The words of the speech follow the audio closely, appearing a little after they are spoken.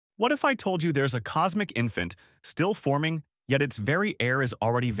What if I told you there's a cosmic infant still forming, yet its very air is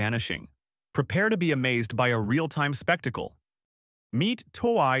already vanishing? Prepare to be amazed by a real-time spectacle. Meet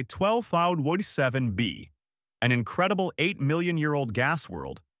Toei 1247b, an incredible 8 million-year-old gas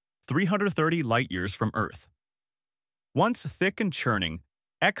world, 330 light-years from Earth. Once thick and churning,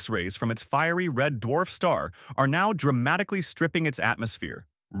 X-rays from its fiery red dwarf star are now dramatically stripping its atmosphere,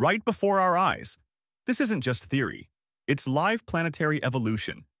 right before our eyes. This isn't just theory. It's live planetary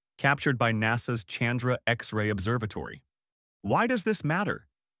evolution, captured by NASA's Chandra X-ray Observatory. Why does this matter?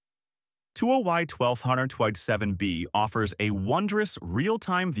 1227b offers a wondrous,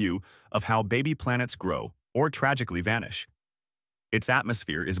 real-time view of how baby planets grow or tragically vanish. Its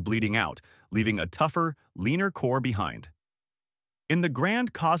atmosphere is bleeding out, leaving a tougher, leaner core behind. In the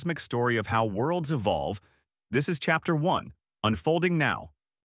grand cosmic story of how worlds evolve, this is Chapter 1, unfolding now.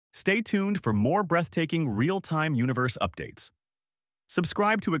 Stay tuned for more breathtaking real-time universe updates.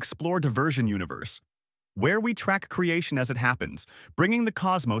 Subscribe to Explore Diversion Universe, where we track creation as it happens, bringing the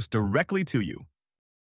cosmos directly to you.